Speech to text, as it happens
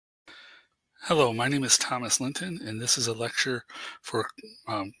Hello, my name is Thomas Linton, and this is a lecture for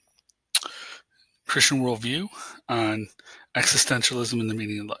Christian Worldview on existentialism and the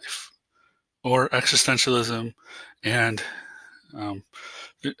meaning of life, or existentialism and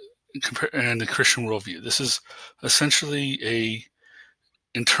the Christian worldview. This is essentially a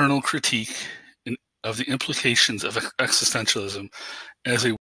internal critique of the implications of existentialism as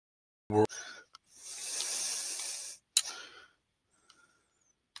a world.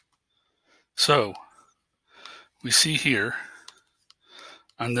 So we see here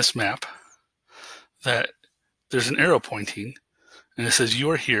on this map that there's an arrow pointing, and it says you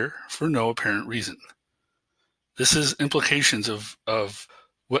are here for no apparent reason. This is implications of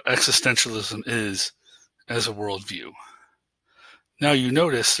what existentialism is as a worldview. Now you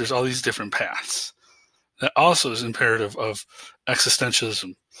notice there's all these different paths. That also is imperative of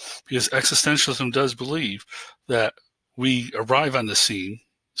existentialism, because existentialism does believe that we arrive on the scene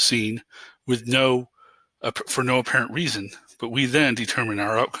with for no apparent reason, but we then determine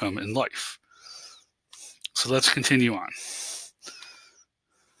our outcome in life. So let's continue on.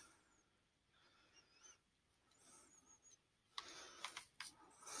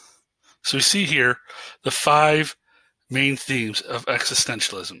 So we see here the 5 main themes of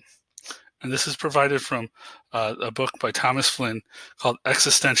existentialism. And this is provided from a book by Thomas Flynn called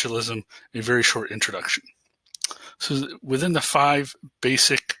Existentialism, A Very Short Introduction. So within the 5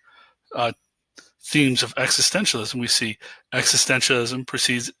 basic themes of existentialism, we see existentialism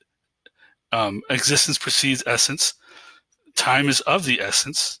precedes, existence precedes essence, time is of the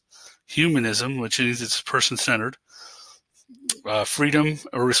essence, humanism, which means it's person-centered, freedom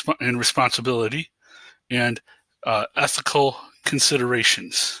and responsibility, and ethical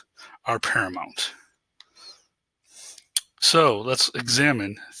considerations are paramount. So let's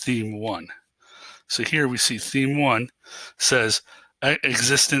examine theme 1. So here we see theme 1 says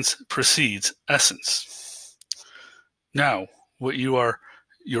existence precedes essence. Now, what your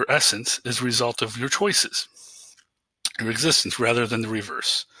essence is a result of your choices, your existence, rather than the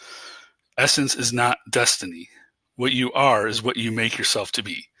reverse. Essence is not destiny. What you are is what you make yourself to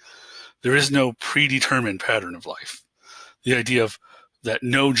be. There is no predetermined pattern of life. The idea of that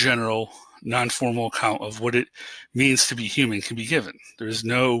no general, non-formal account of what it means to be human can be given. There is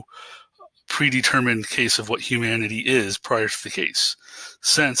no predetermined case of what humanity is prior to the case,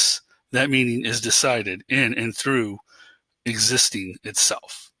 since that meaning is decided in and through existing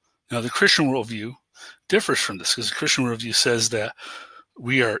itself. Now, the Christian worldview differs from this, because the Christian worldview says that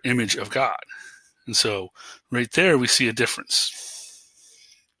we are image of God. And so right there we see a difference.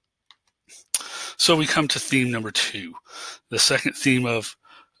 So we come to theme number 2. The second theme of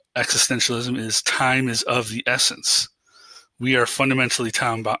existentialism is time is of the essence. We are fundamentally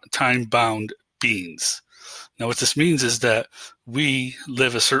time-bound beings. Now what this means is that we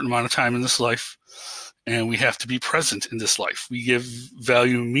live a certain amount of time in this life, and we have to be present in this life. We give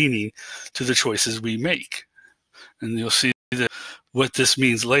value and meaning to the choices we make. And you'll see that what this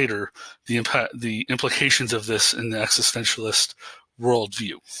means later, the implications of this in the existentialist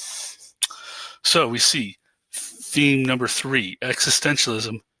worldview. So we see theme number 3,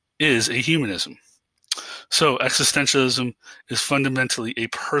 existentialism is a humanism. So existentialism is fundamentally a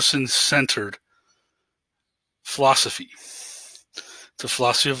person-centered philosophy. It's a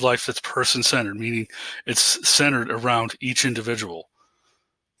philosophy of life that's person-centered, meaning it's centered around each individual.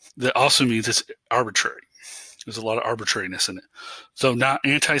 That also means it's arbitrary. There's a lot of arbitrariness in it. So not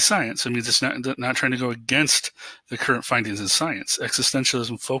anti-science. It means it's not trying to go against the current findings in science.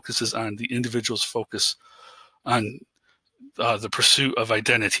 Existentialism focuses on the individual's focus on the pursuit of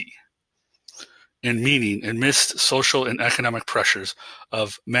identity and meaning amidst social and economic pressures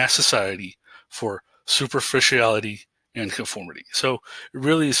of mass society for superficiality and conformity. So it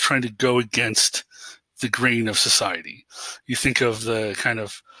really is trying to go against the grain of society. You think of the kind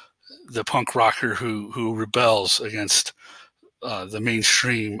of the punk rocker who rebels against the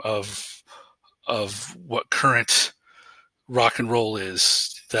mainstream of what current rock and roll is.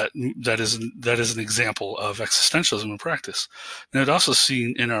 That is an example of existentialism in practice. And it's also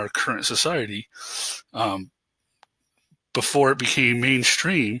seen in our current society. Before it became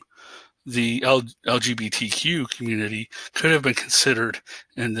mainstream, the LGBTQ community could have been considered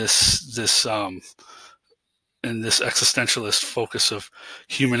in this existentialist focus of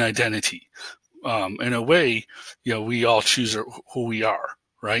human identity. In a way, we all choose who we are,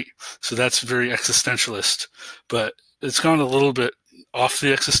 right? So that's very existentialist, but it's gone a little bit off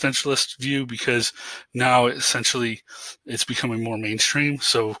the existentialist view, because now essentially it's becoming more mainstream.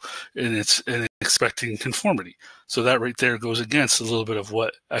 So, and it's expecting conformity. So that right there goes against a little bit of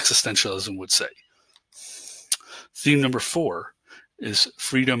what existentialism would say. Theme number 4 is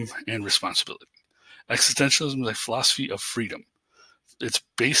freedom and responsibility. Existentialism is a philosophy of freedom. Its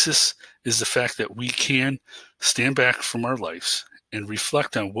basis is the fact that we can stand back from our lives and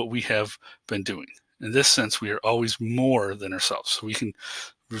reflect on what we have been doing. In this sense, we are always more than ourselves. So we can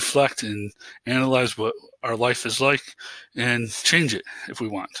reflect and analyze what our life is like and change it if we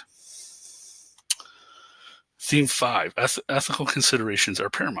want. Theme 5, ethical considerations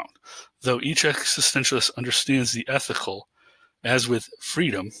are paramount. Though each existentialist understands the ethical as with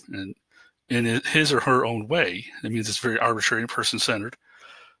freedom and in his or her own way, that means it's very arbitrary and person-centered,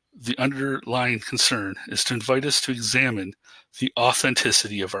 the underlying concern is to invite us to examine the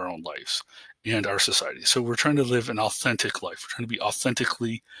authenticity of our own lives and our society. So we're trying to live an authentic life. We're trying to be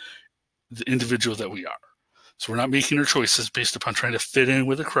authentically the individual that we are. So we're not making our choices based upon trying to fit in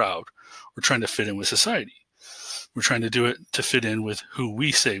with a crowd. We're trying to fit in with society. We're trying to do it to fit in with who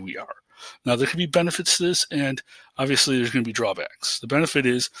we say we are. Now, there can be benefits to this, and obviously there's going to be drawbacks. The benefit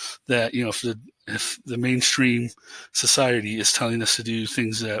is that, if the mainstream society is telling us to do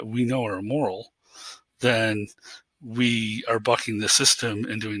things that we know are immoral, then we are bucking the system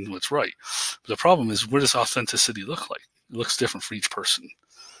and doing what's right. But the problem is, what does authenticity look like? It looks different for each person.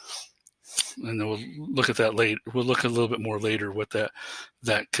 And then we'll look at that later. We'll look a little bit more later what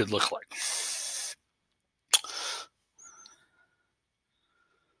that could look like.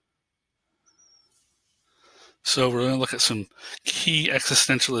 So we're going to look at some key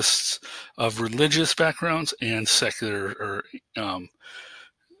existentialists of religious backgrounds and secular or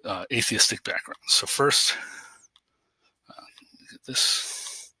atheistic backgrounds. So first, get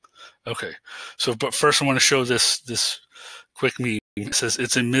this. Okay. But first I want to show this quick meme. It says,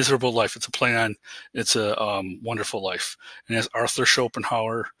 "It's a miserable life." It's a play on "It's a Wonderful Life." And it has Arthur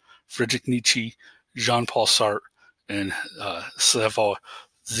Schopenhauer, Friedrich Nietzsche, Jean-Paul Sartre, and Slavoj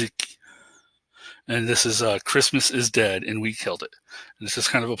Žižek. And this is "Christmas is Dead and We Killed It." And it's just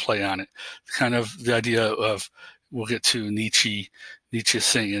kind of a play on it. Kind of the idea of, we'll get to Nietzsche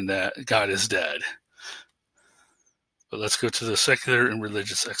saying that God is dead. But let's go to the secular and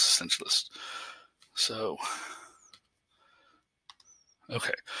religious existentialists. So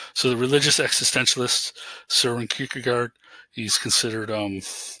the religious existentialist, Søren Kierkegaard, he's considered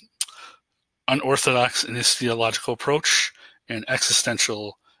unorthodox in his theological approach and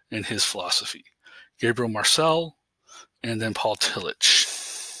existential in his philosophy. Gabriel Marcel, and then Paul Tillich.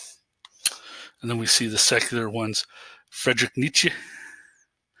 And then we see the secular ones, Friedrich Nietzsche,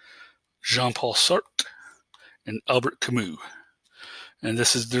 Jean-Paul Sartre, and Albert Camus. And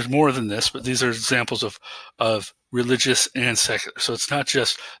there's more than this, but these are examples of religious and secular. So it's not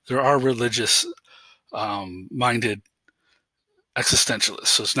just, there are religious minded existentialists.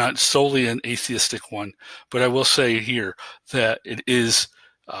 So it's not solely an atheistic one, but I will say here that it is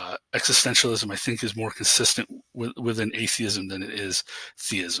existentialism, I think, is more consistent with an atheism than it is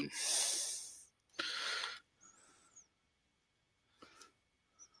theism.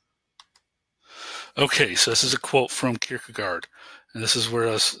 Okay, so this is a quote from Kierkegaard, and this is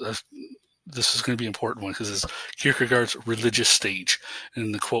where this is going to be an important one because it's Kierkegaard's religious stage.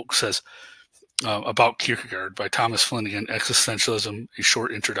 And the quote says, about Kierkegaard by Thomas Flanagan, Existentialism, a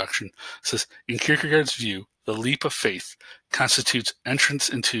Short Introduction, says, "In Kierkegaard's view, the leap of faith constitutes entrance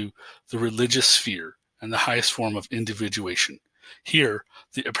into the religious sphere and the highest form of individuation. Here,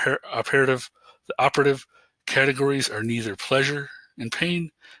 the operative categories are neither pleasure and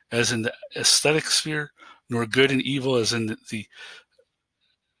pain, as in the aesthetic sphere, nor good and evil, as in the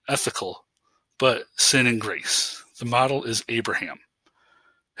ethical, but sin and grace. The model is Abraham,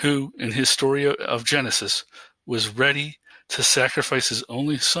 who, in his story of Genesis, was ready to sacrifice his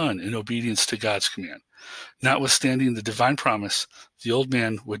only son in obedience to God's command. Notwithstanding the divine promise, the old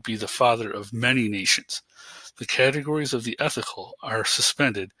man would be the father of many nations. The categories of the ethical are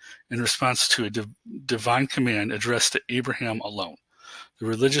suspended in response to a divine command addressed to Abraham alone. The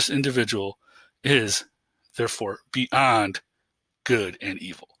religious individual is, therefore, beyond good and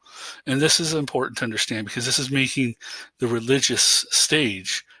evil." And this is important to understand because this is making the religious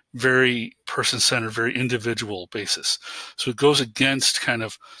stage very person-centered, very individual basis. So it goes against kind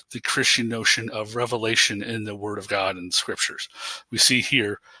of the Christian notion of revelation in the Word of God and Scriptures. We see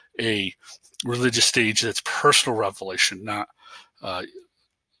here a religious stage that's personal revelation, not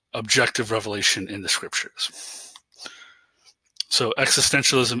objective revelation in the Scriptures. So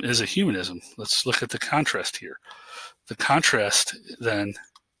existentialism is a humanism. Let's look at the contrast here. The contrast then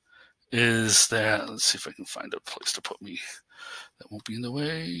is that, let's see if I can find a place to put me that won't be in the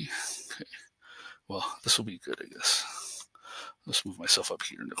way. Okay. Well, this will be good, I guess. Let's move myself up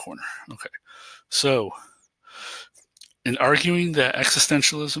here in the corner. Okay. So, in arguing that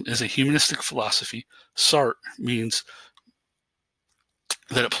existentialism is a humanistic philosophy, Sartre means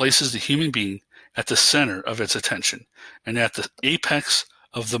that it places the human being at the center of its attention and at the apex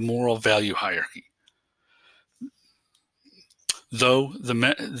of the moral value hierarchy. Though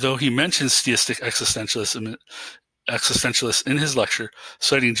he mentions theistic existentialism existentialists in his lecture,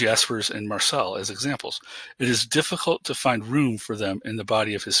 citing Jaspers and Marcel as examples, it is difficult to find room for them in the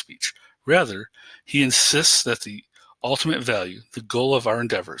body of his speech. Rather, he insists that the ultimate value, the goal of our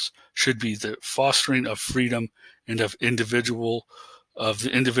endeavors, should be the fostering of freedom and of the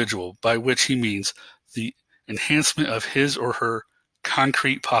individual, by which he means the enhancement of his or her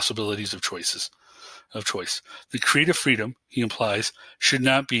concrete possibilities of choice. The creative freedom, he implies, should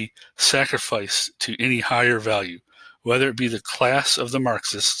not be sacrificed to any higher value, whether it be the class of the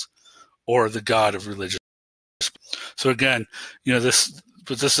Marxists or the God of religion. So again, this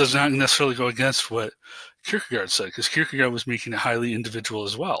does not necessarily go against what Kierkegaard said, because Kierkegaard was making it highly individual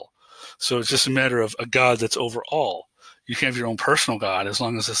as well. So it's just a matter of a God that's over all. You can have your own personal God as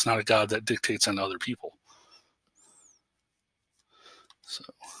long as it's not a God that dictates on other people.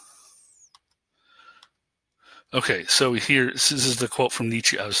 Okay, so here, this is the quote from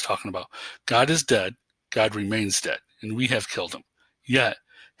Nietzsche I was talking about. God is dead, God remains dead, and we have killed him. Yet,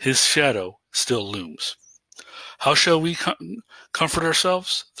 his shadow still looms. How shall we comfort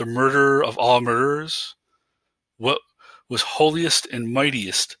ourselves? The murderer of all murderers? What was holiest and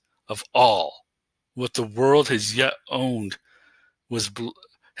mightiest of all, what the world has yet owned,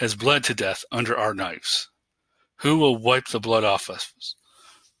 has bled to death under our knives. Who will wipe the blood off us?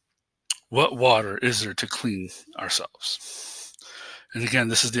 What water is there to clean ourselves? And again,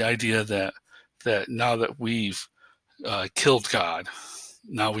 this is the idea that now that we've killed God,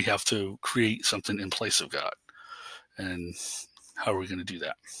 now we have to create something in place of God. And how are we going to do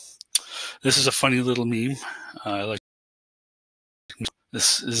that? This is a funny little meme.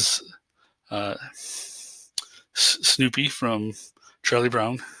 This is Snoopy from Charlie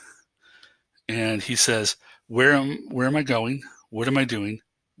Brown, and he says, "Where am I going? What am I doing?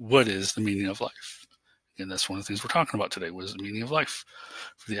 What is the meaning of life?" Again, that's one of the things we're talking about today. What is the meaning of life?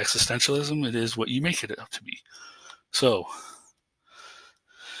 For the existentialism, it is what you make it out to be. So,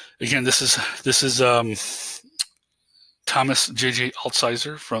 again, this is Thomas J.J.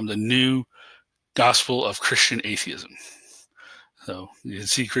 Altheiser from the New Gospel of Christian Atheism. So you can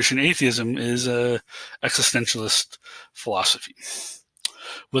see Christian atheism is a existentialist philosophy.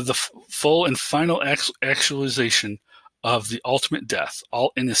 With the full and final actualization of the ultimate death,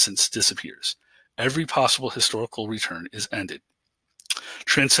 all innocence disappears. Every possible historical return is ended.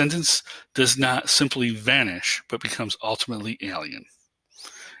 Transcendence does not simply vanish, but becomes ultimately alien.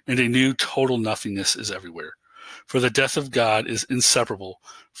 And a new total nothingness is everywhere. For the death of God is inseparable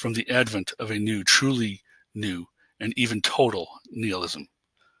from the advent of a new, truly new, and even total nihilism.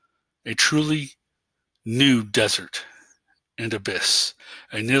 A truly new desert and abyss.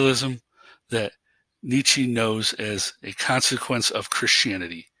 A nihilism that Nietzsche knows as a consequence of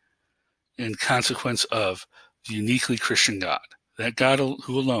Christianity and consequence of the uniquely Christian God. That God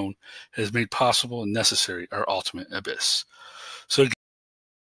who alone has made possible and necessary our ultimate abyss. So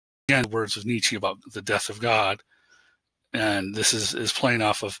again, the words of Nietzsche about the death of God, and this is playing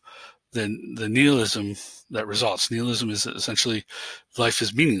off of the nihilism that results. Nihilism is essentially life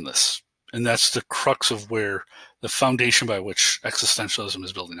is meaningless. And that's the crux of where the foundation by which existentialism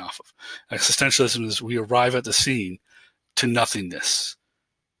is building off of. Existentialism is we arrive at the scene to nothingness,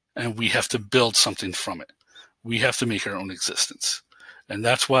 and we have to build something from it. We have to make our own existence. And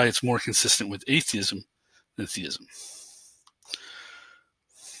that's why it's more consistent with atheism than theism.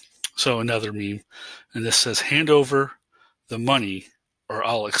 So another meme, and this says, "Hand over the money or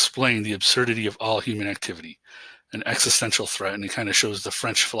I'll explain the absurdity of all human activity." An existential threat, and it kind of shows the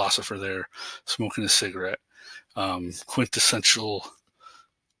French philosopher there smoking a cigarette. Quintessential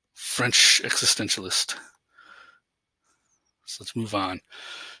French existentialist. So let's move on.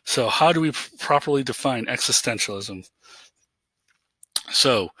 So how do we properly define existentialism?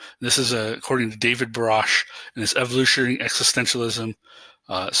 So this is according to David Barash in his Evolutionary Existentialism,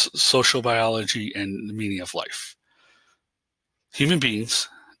 Social Biology, and the Meaning of Life. Human beings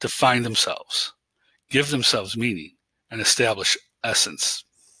define themselves, give themselves meaning, and establish essence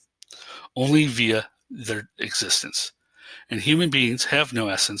only via their existence. And human beings have no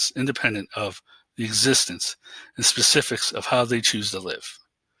essence independent of the existence and specifics of how they choose to live.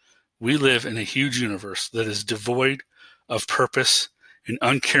 We live in a huge universe that is devoid of purpose and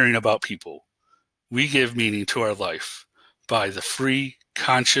uncaring about people. We give meaning to our life by the free,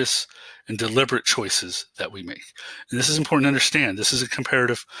 conscious, and deliberate choices that we make. And this is important to understand. This is a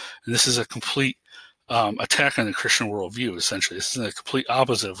comparative, and this is a complete attack on the Christian worldview, essentially. This is a complete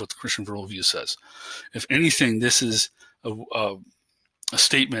opposite of what the Christian worldview says. If anything, this is a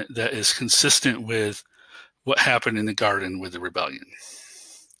statement that is consistent with what happened in the garden with the rebellion.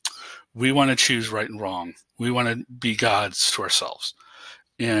 We want to choose right and wrong. We want to be gods to ourselves.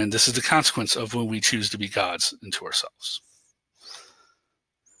 And this is the consequence of when we choose to be gods unto ourselves.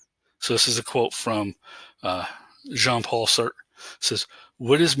 So this is a quote from Jean-Paul Sartre. It says,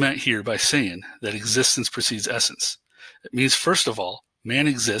 "What is meant here by saying that existence precedes essence? It means, first of all, man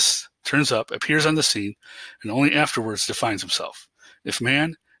exists, turns up, appears on the scene, and only afterwards defines himself. If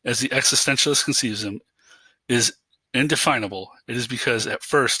man, as the existentialist conceives him, is indefinable, it is because at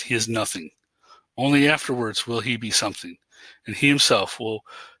first he is nothing. Only afterwards will he be something, and he himself will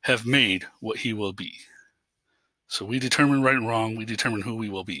have made what he will be." So we determine right and wrong. We determine who we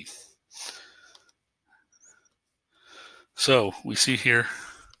will be. So we see here,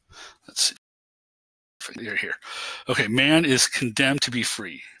 let's see, here. Okay, man is condemned to be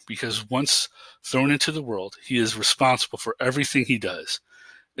free because once thrown into the world, he is responsible for everything he does.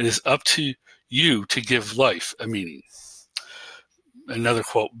 It is up to you to give life a meaning. Another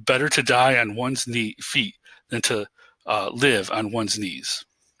quote, "Better to die on one's feet than to live on one's knees."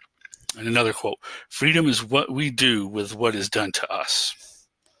 And another quote, "Freedom is what we do with what is done to us."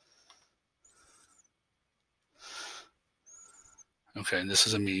 Okay, and this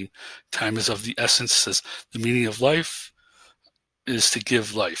is a meme. "Time is of the essence," says, "the meaning of life is to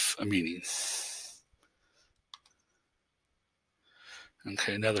give life a meaning."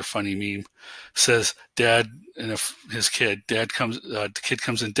 Okay, another funny meme says, dad and his kid. The kid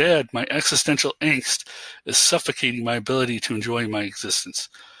comes in, "Dad, my existential angst is suffocating my ability to enjoy my existence."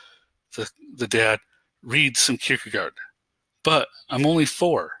 The dad, "Read some Kierkegaard." "But I'm only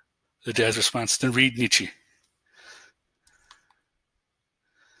 4. The dad's response, "Then read Nietzsche."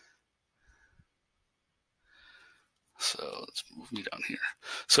 So let's move me down here.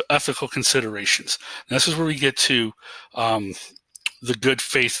 So ethical considerations. Now, this is where we get to the good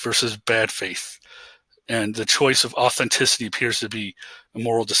faith versus bad faith. And the choice of authenticity appears to be a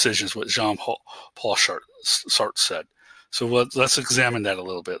moral decision, is what Jean-Paul Sartre said. So let's examine that a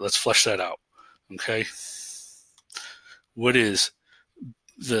little bit. Let's flesh that out. Okay? What is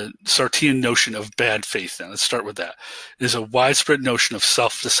the Sartrean notion of bad faith then? Let's start with that. It is a widespread notion of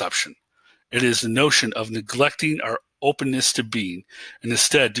self-deception. It is the notion of neglecting our openness to being and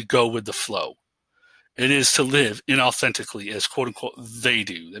instead to go with the flow. It is to live inauthentically as quote unquote they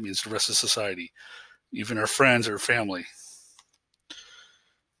do. That means the rest of society, even our friends or family.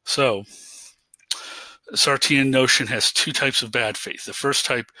 So Sartrean notion has 2 types of bad faith. The first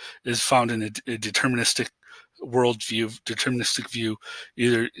type is found in a deterministic worldview, deterministic view.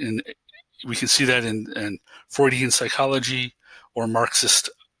 We can see that in Freudian psychology or Marxist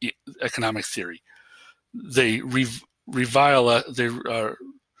economic theory. They relieve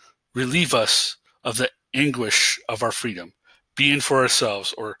us of the anguish of our freedom, being for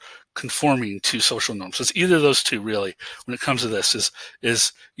ourselves or conforming to social norms. So it's either of those two, really, when it comes to this.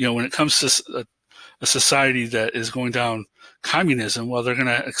 Is when it comes to a society that is going down communism, well, they're going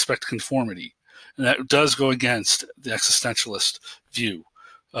to expect conformity. And that does go against the existentialist view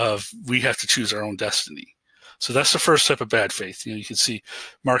of we have to choose our own destiny. So that's the first type of bad faith. You can see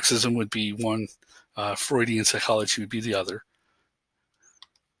Marxism would be one, Freudian psychology would be the other.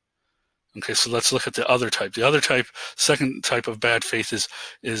 Okay, so let's look at the other type. The other type, second type of bad faith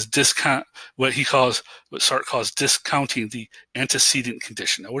is discount what Sartre calls discounting the antecedent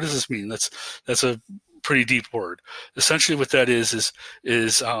condition. Now, what does this mean? That's a pretty deep word. Essentially, what that is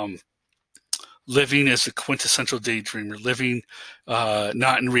living as a quintessential daydreamer, living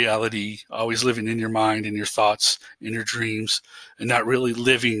not in reality, always living in your mind, in your thoughts, in your dreams, and not really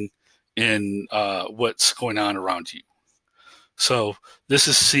living in what's going on around you. So this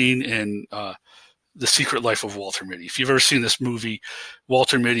is seen in The Secret Life of Walter Mitty. If you've ever seen this movie,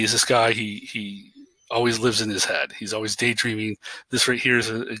 Walter Mitty is this guy, he always lives in his head. He's always daydreaming. This right here is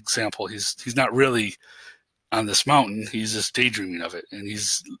an example. He's not really on this mountain. He's just daydreaming of it, and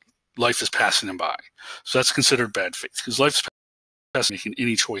life is passing him by. So that's considered bad faith, because life's passing, making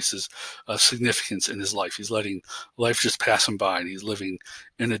any choices of significance in his life. He's letting life just pass him by, and he's living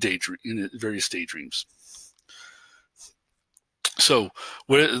in in various daydreams. So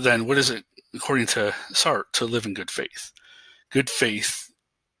what is it, according to Sartre, to live in good faith? Good faith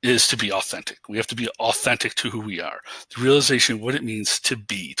is to be authentic. We have to be authentic to who we are. The realization of what it means to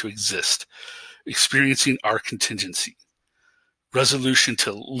be, to exist, experiencing our contingency. Resolution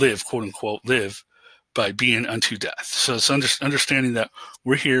to live, quote unquote, live by being unto death. So it's understanding that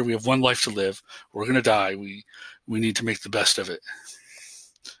we're here, we have one life to live, we're going to die, we need to make the best of it.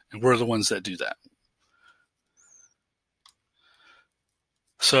 And we're the ones that do that.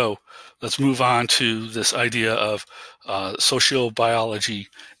 So let's move on to this idea of sociobiology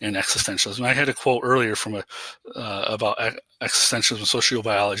and existentialism. I had a quote earlier from about existentialism and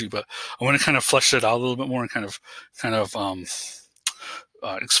sociobiology, but I want to kind of flesh that out a little bit more and kind of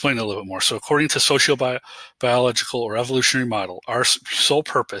explain it a little bit more. So according to sociobiological or evolutionary model, our sole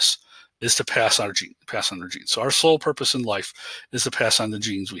purpose is to pass on our genes. So our sole purpose in life is to pass on the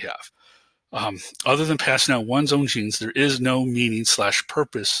genes we have. Other than passing on one's own genes, there is no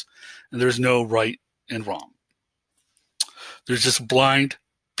meaning/purpose, and there's no right and wrong. There's just blind,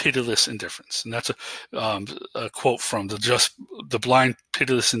 pitiless indifference, and that's a quote from the blind,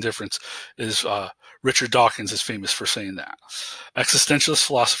 pitiless indifference is Richard Dawkins is famous for saying that. Existentialist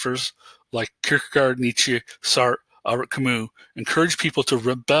philosophers like Kierkegaard, Nietzsche, Sartre, Albert Camus encourage people to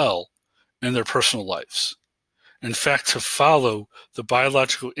rebel in their personal lives. In fact, to follow the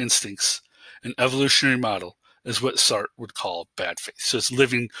biological instincts and evolutionary model is what Sartre would call bad faith. So it's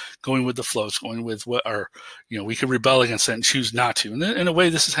going with the flow. It's going with what we can rebel against that and choose not to. And in a way,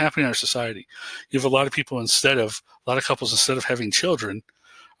 this is happening in our society. You have a lot of couples, instead of having children,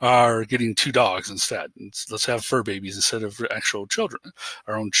 are getting 2 dogs instead. And let's have fur babies instead of actual children,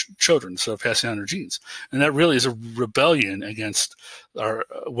 our own children, instead of passing on our genes. And that really is a rebellion against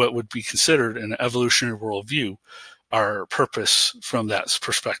what would be considered an evolutionary worldview, our purpose from that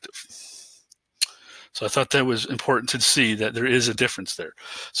perspective. So I thought that was important to see that there is a difference there.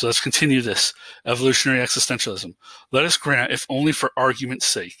 So let's continue this. Evolutionary existentialism. Let us grant, if only for argument's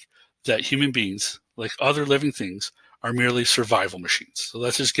sake, that human beings, like other living things, are merely survival machines. So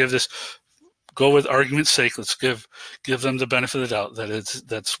let's just go with argument's sake. Let's give them the benefit of the doubt that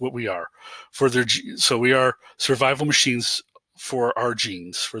that's what we are. So we are survival machines for our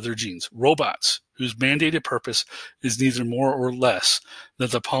genes, for their genes. Robots whose mandated purpose is neither more or less than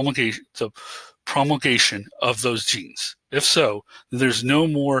the promulgation of those genes. If so, then there's no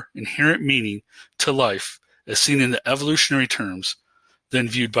more inherent meaning to life as seen in the evolutionary terms than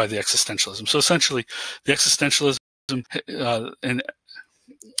viewed by the existentialism. So essentially, the existentialism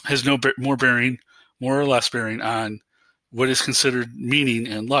has no more or less bearing on what is considered meaning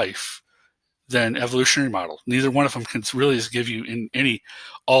in life than evolutionary model. Neither one of them can really give you any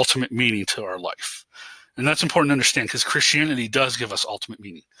ultimate meaning to our life. And that's important to understand because Christianity does give us ultimate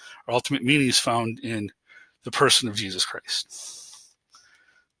meaning. Our ultimate meaning is found in the person of Jesus Christ.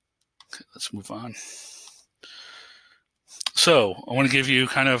 Okay, let's move on. So I want to give you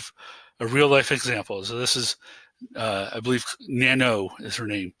kind of a real life example. So this is, I believe Nano is her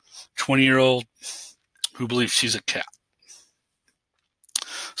name, 20-year-old who believes she's a cat.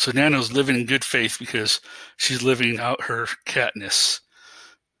 So Nano's living in good faith because she's living out her catness.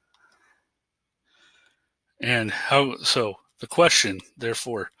 And so the question,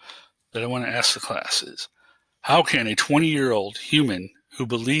 therefore, that I want to ask the class is, how can a 20-year-old human who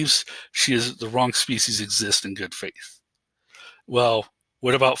believes she is the wrong species exist in good faith? Well,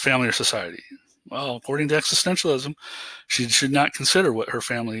 what about family or society? Well, according to existentialism, she should not consider what her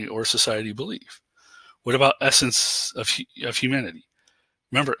family or society believe. What about essence of humanity?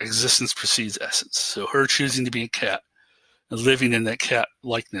 Remember, existence precedes essence. So her choosing to be a cat and living in that cat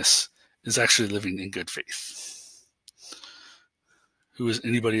likeness is actually living in good faith. Who is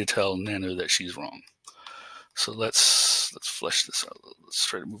anybody to tell Nano that she's wrong? So let's flesh this out. Let's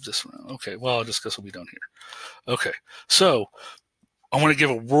try to move this around. Okay, well, I just guess we'll be done here. Okay, so I want to give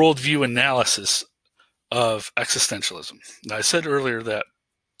a worldview analysis of existentialism. Now, I said earlier that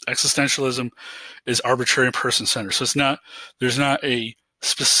existentialism is arbitrary and person-centered. So there's not a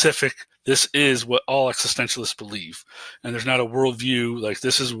specific, this is what all existentialists believe. And there's not a worldview, like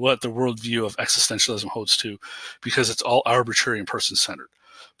this is what the worldview of existentialism holds to, because it's all arbitrary and person-centered.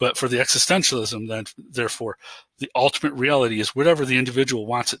 But for the existentialism, then, therefore, the ultimate reality is whatever the individual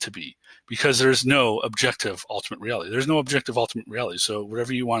wants it to be, because there's no objective ultimate reality. There's no objective ultimate reality. So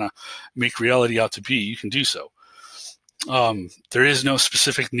whatever you want to make reality out to be, you can do so. There is no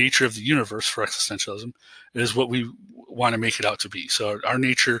specific nature of the universe for existentialism. It is what we want to make it out to be. So our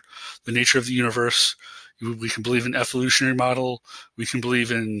nature, the nature of the universe, we can believe in evolutionary model. We can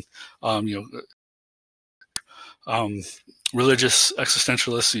believe in, religious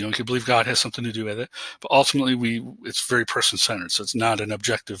existentialists. You can believe God has something to do with it. But ultimately, it's very person-centered. So it's not an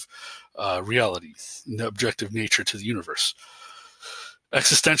objective reality, an objective nature to the universe.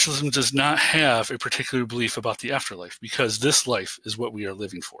 Existentialism does not have a particular belief about the afterlife because this life is what we are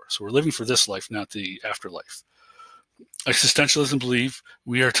living for. So we're living for this life, not the afterlife. Existentialism believe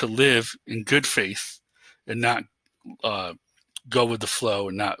we are to live in good faith and not go with the flow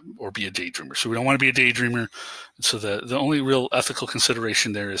and or be a daydreamer. So we don't want to be a daydreamer. So the only real ethical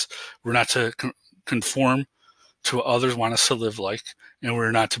consideration there is we're not to conform to what others want us to live like, and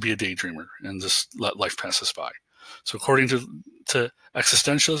we're not to be a daydreamer and just let life pass us by. So according to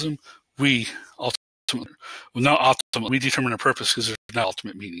existentialism, we determine our purpose because there's no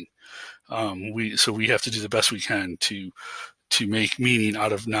ultimate meaning. So we have to do the best we can to make meaning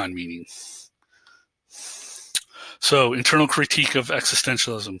out of non-meaning. So, internal critique of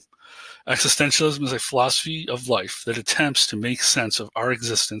existentialism. Existentialism is a philosophy of life that attempts to make sense of our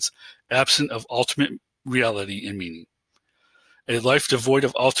existence absent of ultimate reality and meaning. A life devoid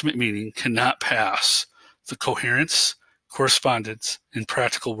of ultimate meaning cannot pass the coherence, correspondence, and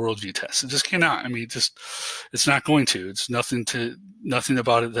practical worldview tests. It just cannot. I mean, it's not going to. It's nothing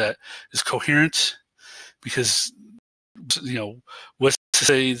about it that is coherent, because, what's to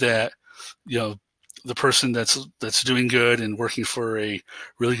say that, the person that's doing good and working for a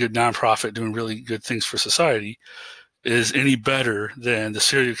really good nonprofit, doing really good things for society, is any better than the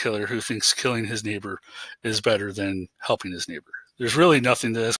serial killer who thinks killing his neighbor is better than helping his neighbor. There's really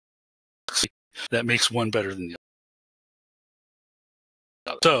nothing that makes one better than the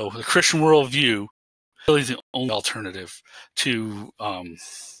other. So the Christian worldview is really the only alternative to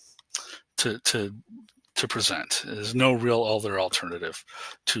present. There's no real other alternative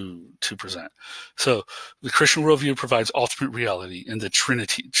to present. So the Christian worldview provides ultimate reality in the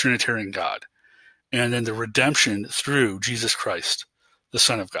Trinitarian God, and then the redemption through Jesus Christ, the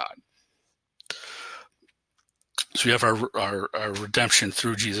Son of God. So we have our redemption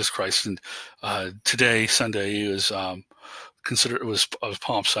through Jesus Christ, and today, Sunday, was considered it was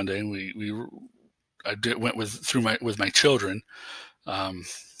Palm Sunday, and went with my children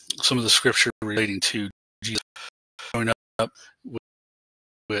some of the scripture relating to Jesus growing up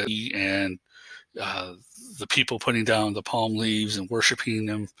with me, and the people putting down the palm leaves and worshiping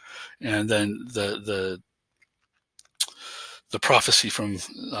them, and then the prophecy from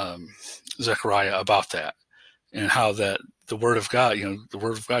Zechariah about that, and how that the Word of God, the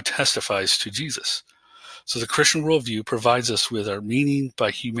Word of God testifies to Jesus. So the Christian worldview provides us with our meaning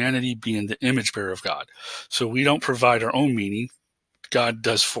by humanity being the image bearer of God. So we don't provide our own meaning. God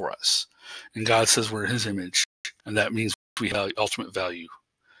does for us. And God says we're His image, and that means we have ultimate value.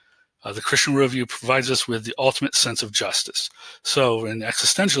 The Christian worldview provides us with the ultimate sense of justice. So in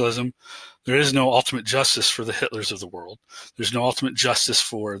existentialism, there is no ultimate justice for the Hitlers of the world. There's no ultimate justice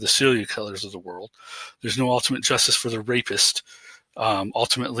for the serial killers of the world. There's no ultimate justice for the rapist.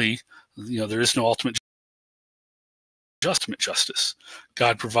 Ultimately, there is no ultimate justice.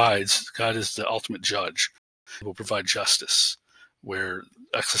 God is the ultimate judge. He will provide justice where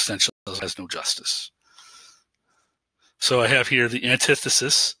existentialism has no justice. So I have here the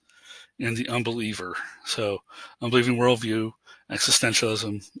antithesis and the unbeliever. So unbelieving worldview,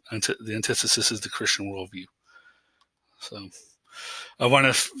 existentialism, and the antithesis is the Christian worldview. So I want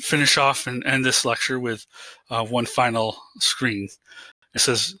to finish off and end this lecture with one final screen. It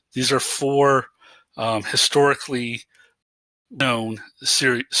says these are 4 historically known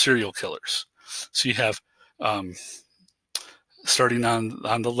serial killers. So you have starting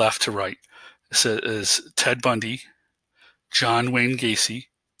on the left to right, is Ted Bundy, John Wayne Gacy,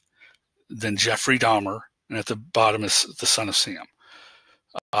 then Jeffrey Dahmer, and at the bottom is the Son of Sam.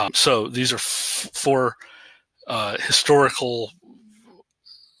 So these are 4 historically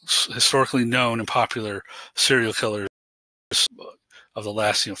known and popular serial killers of the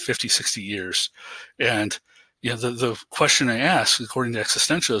last 50, 60 years. And the question I ask, according to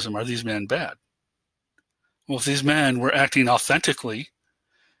existentialism, are these men bad? Well, if these men were acting authentically,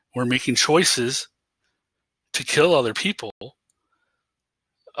 were making choices to kill other people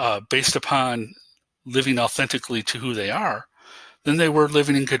based upon living authentically to who they are, then they were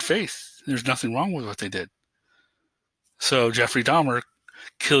living in good faith. There's nothing wrong with what they did. So Jeffrey Dahmer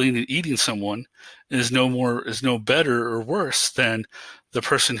killing and eating someone is no better or worse than the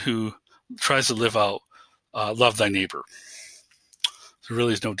person who tries to live out love thy neighbor. There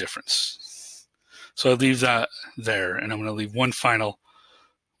really is no difference. So I leave that there, and I'm going to leave one final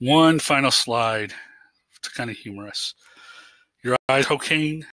slide to kind of humor us. Your eyes on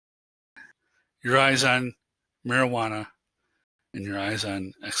cocaine, your eyes on marijuana, and your eyes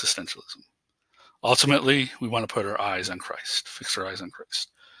on existentialism. Ultimately, we want to put our eyes on Christ, fix our eyes on Christ.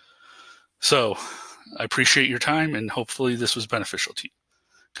 So I appreciate your time, and hopefully this was beneficial to you.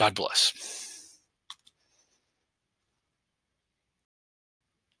 God bless.